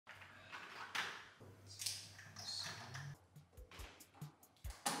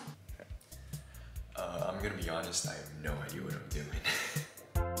I'm gonna be honest, I have no idea what I'm doing.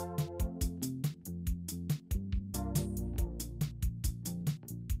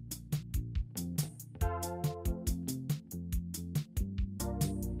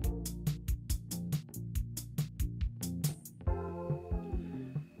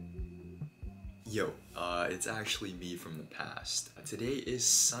 Yo, it's actually me from the past. Today is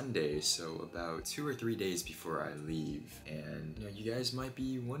Sunday, so about 2 or 3 days before I leave. And you guys might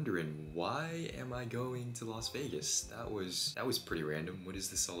be wondering, why am I going to Las Vegas? That was pretty random. What is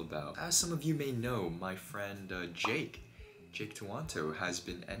this all about? As some of you may know, my friend Jake Tawanto has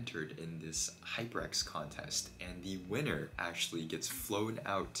been entered in this HyperX contest, and the winner actually gets flown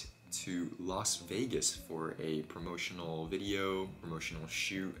out to Las Vegas for a promotional video, promotional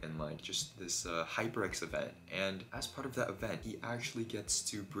shoot, and like just this HyperX event. And as part of that event, he actually gets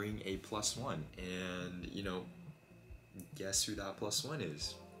to bring a +1. And guess who that +1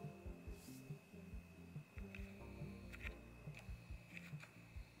 is?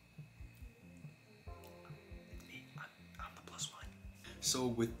 I'm the +1. So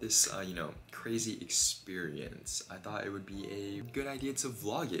with this, crazy experience, I thought it would be a good idea to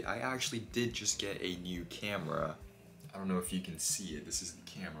vlog it. I actually did just get a new camera. I don't know if you can see it. This is the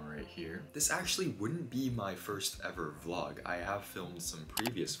camera right here. This actually wouldn't be my first ever vlog. I have filmed some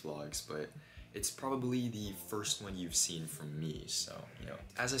previous vlogs, but it's probably the first one you've seen from me, so,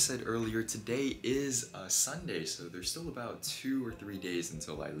 As I said earlier, today is a Sunday, so there's still about 2 or 3 days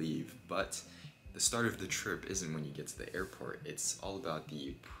until I leave, but the start of the trip isn't when you get to the airport. It's all about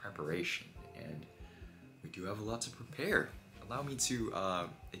the preparation, and we do have a lot to prepare. Allow me to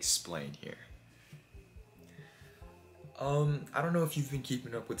explain here. I don't know if you've been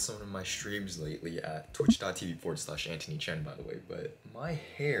keeping up with some of my streams lately at twitch.tv/Anthony Chen, by the way, but my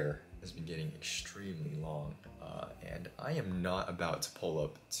hair has been getting extremely long, and I am not about to pull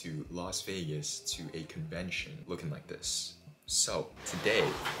up to Las Vegas to a convention looking like this. So today,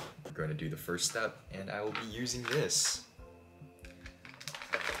 we're going to do the first step, and I will be using this.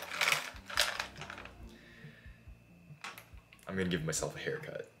 I'm gonna give myself a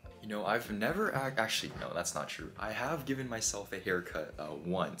haircut. I've never actually, no, that's not true. I have given myself a haircut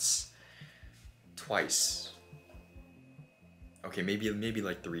once, twice. Okay, maybe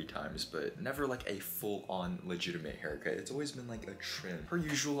like 3 times, but never like a full-on legitimate haircut. It's always been like a trim. Per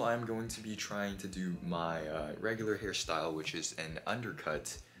usual, I'm going to be trying to do my regular hairstyle, which is an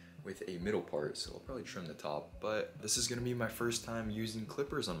undercut with a middle part, so I'll probably trim the top. But this is gonna be my first time using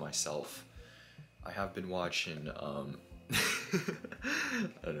clippers on myself. I have been watching, I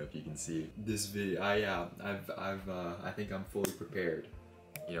don't know if you can see this video. I think I'm fully prepared.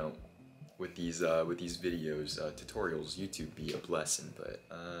 With these videos, tutorials, YouTube be a blessing, but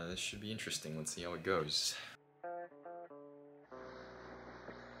this should be interesting. Let's see how it goes.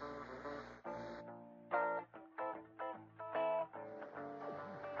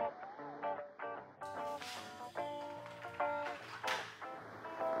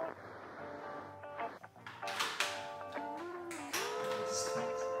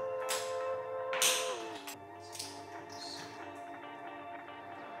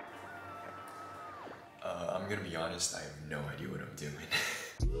 I'm gonna be honest, I have no idea what I'm doing.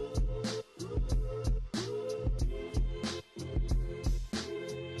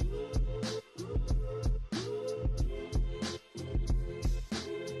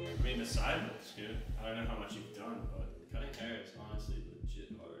 I mean, the side looks good. I don't know how much you've done, but cutting hair is honestly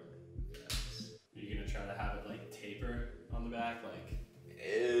legit hard. Are you gonna try to have it like taper on the back, like?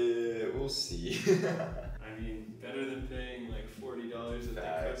 We'll see. I mean, better than paying like $40 at the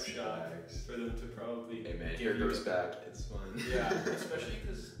clip shop for them to probably. Hey man, hair grows back. It's fun. Yeah, especially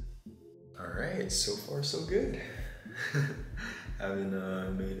because. All right, so far so good.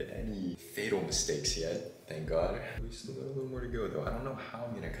 Haven't made any fatal mistakes yet, thank God. We still got a little more to go though. I don't know how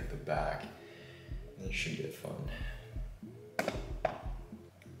I'm gonna cut the back. That should get fun.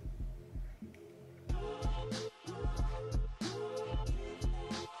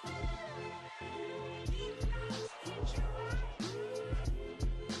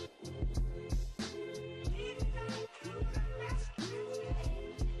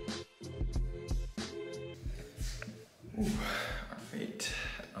 Alright,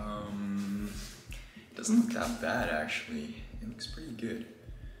 it doesn't look that bad actually. It looks pretty good,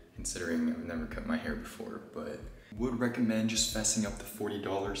 considering I've never cut my hair before, but would recommend just fessing up the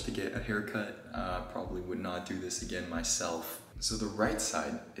 $40 to get a haircut. Probably would not do this again myself. So the right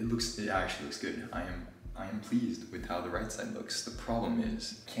side, it actually looks good. I am pleased with how the right side looks. The problem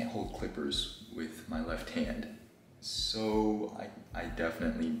is, I can't hold clippers with my left hand. So I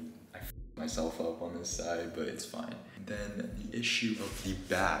definitely myself up on this side, but it's fine. Then the issue of the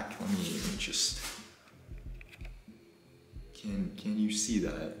back, let me just Can you see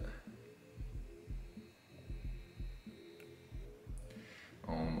that?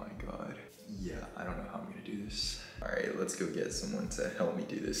 Oh my god. Yeah, I don't know how I'm gonna do this. Alright, let's go get someone to help me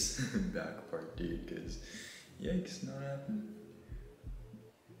do this back part, dude, because yikes, not happening.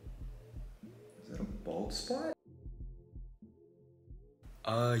 Is that a bald spot?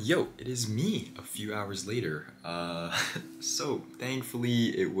 Yo, it is me a few hours later. So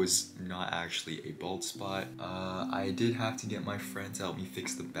thankfully it was not actually a bald spot. I did have to get my friend to help me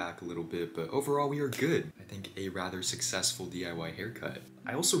fix the back a little bit, but overall we are good. I think a rather successful DIY haircut.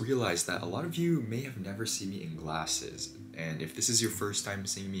 I also realized that a lot of you may have never seen me in glasses. And if this is your first time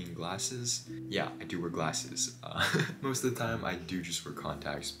seeing me in glasses, yeah, I do wear glasses. Most of the time I do just wear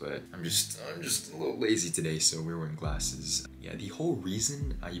contacts, but I'm just a little lazy today, so we're wearing glasses. Yeah, the whole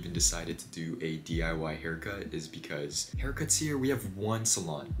reason I even decided to do a DIY haircut is because haircuts here, we have one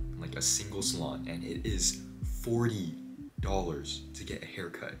salon, like a single salon, and it is $40 to get a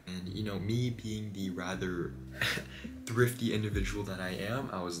haircut. And you know, me being the rather thrifty individual that I am,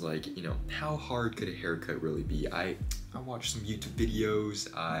 I was like, you know, how hard could a haircut really be? I watched some YouTube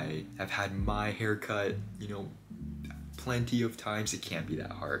videos, I have had my haircut, you know, plenty of times. It can't be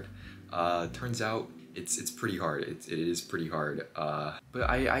that hard. Turns out it's pretty hard. It is pretty hard. But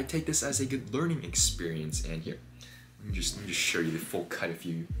I take this as a good learning experience. And here, let me just show you the full cut if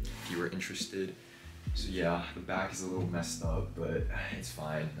you were interested. So yeah, the back is a little messed up, but it's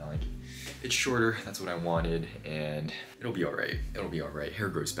fine. Like, it's shorter, that's what I wanted, and it'll be alright. It'll be alright. Hair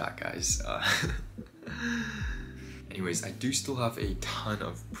grows back, guys. Anyways, I do still have a ton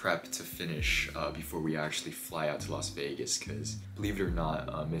of prep to finish before we actually fly out to Las Vegas, because believe it or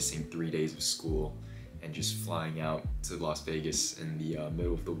not, missing 3 days of school and just flying out to Las Vegas in the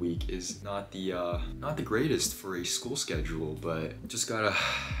middle of the week is not the greatest for a school schedule, but just gotta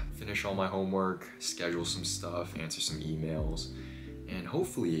finish all my homework, schedule some stuff, answer some emails, and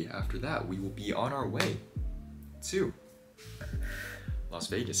hopefully after that we will be on our way to Las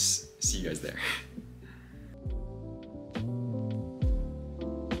Vegas. See you guys there.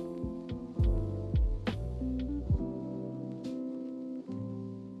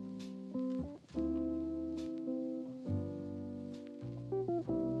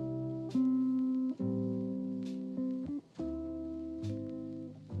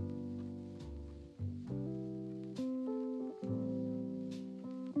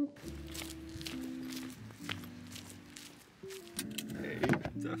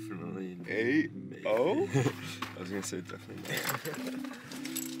 Definitely 8-0. I was gonna say definitely not.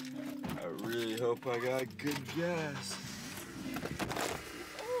 I really hope I got good gas.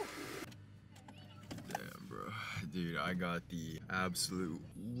 Damn, bro. Dude, I got the absolute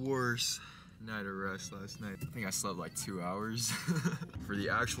worst night of rest last night. I think I slept like 2 hours. For the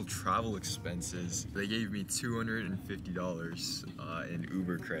actual travel expenses, they gave me $250 in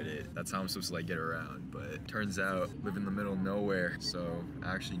Uber credit. That's how I'm supposed to like get around, but turns out I live in the middle of nowhere, so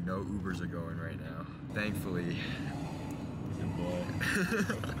actually no Ubers are going right now. Thankfully. Good boy.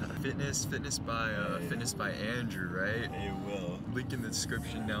 Fitness by Andrew, right? It will. Link in the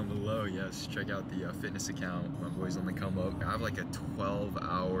description down below. Yes, check out the fitness account. My boy's on the come up. I have like a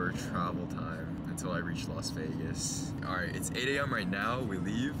 12-hour travel time until I reach Las Vegas. All right, it's 8 a.m. right now. We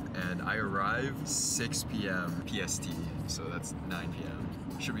leave, and I arrive 6 p.m. PST. So that's 9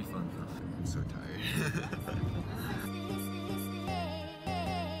 p.m. Should be fun though. I'm so tired.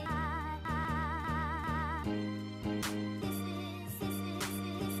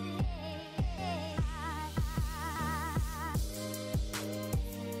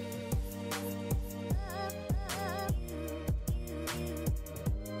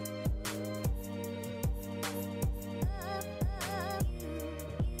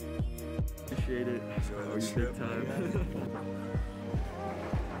 Appreciate it. Always big time.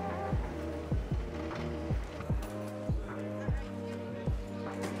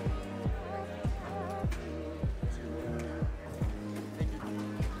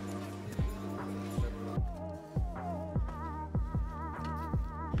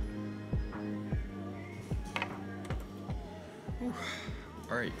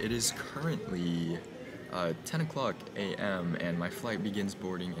 Alright, it is currently 10 o'clock a.m. and my flight begins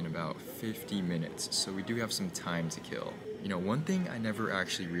boarding in about 50 minutes, so we do have some time to kill. You know, one thing I never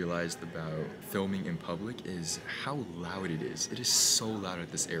actually realized about filming in public is how loud it is. It is so loud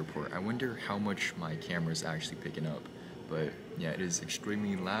at this airport. I wonder how much my camera is actually picking up. But yeah, it is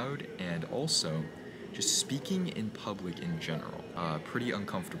extremely loud, and also just speaking in public in general. Pretty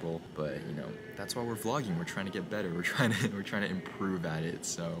uncomfortable, but you know, that's why we're vlogging. We're trying to get better. We're trying to improve at it.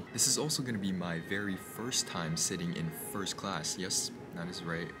 So this is also going to be my very first time sitting in first class. Yes, That is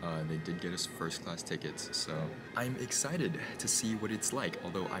right. They did get us first class tickets, so I'm excited to see what it's like.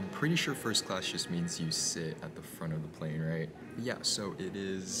 Although I'm pretty sure first class just means you sit at the front of the plane, right? Yeah, so it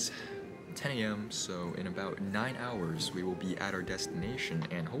is 10 a.m. So in about 9 hours, we will be at our destination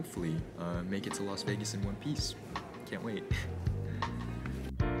and hopefully make it to Las Vegas in one piece. Can't wait.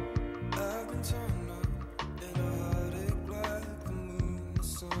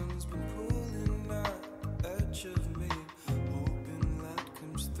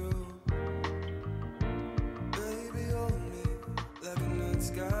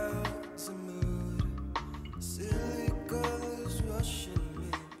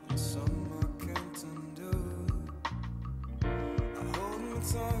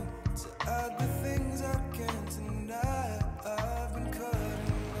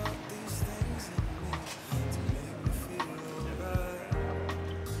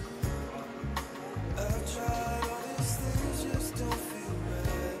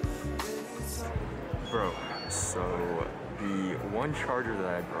 Bro, so the one charger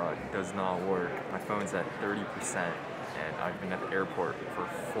that I brought does not work. My phone's at 30% and I've been at the airport for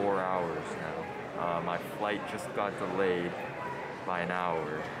 4 hours now. My flight just got delayed by an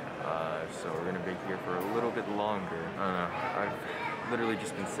hour, so we're gonna be here for a little bit longer. I've literally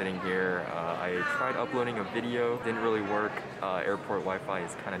just been sitting here. I tried uploading a video, didn't really work. Airport Wi-Fi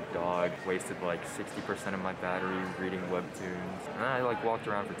is kind of dog. Wasted like 60% of my battery reading webtoons. And I like walked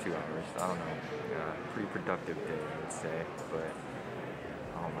around for 2 hours. I don't know. Pretty productive day, I would say. But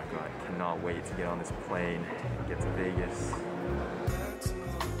oh my god, cannot wait to get on this plane and get to Vegas.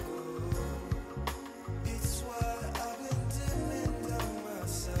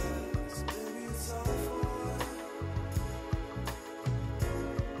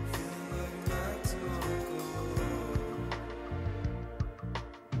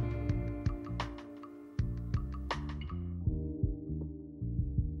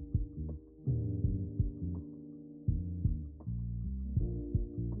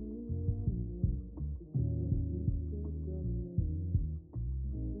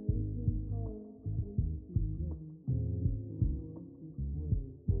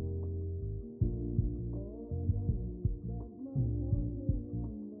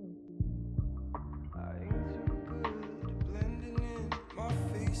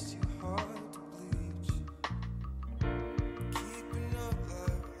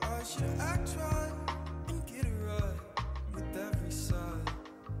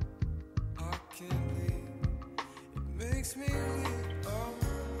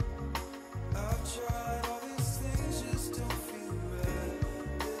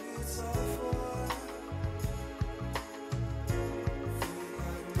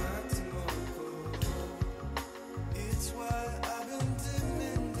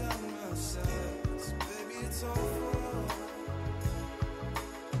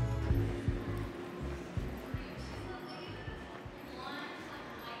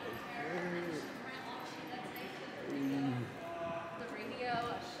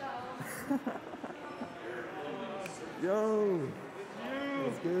 Yo,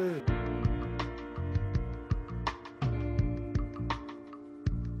 that's good.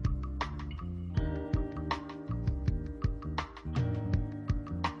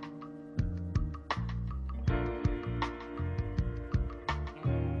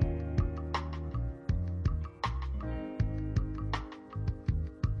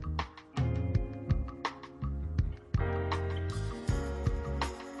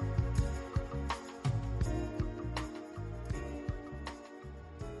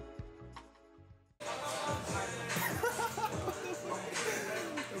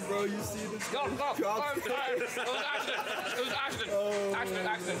 Bro, you see this? Go! It was accident.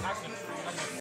 Accident.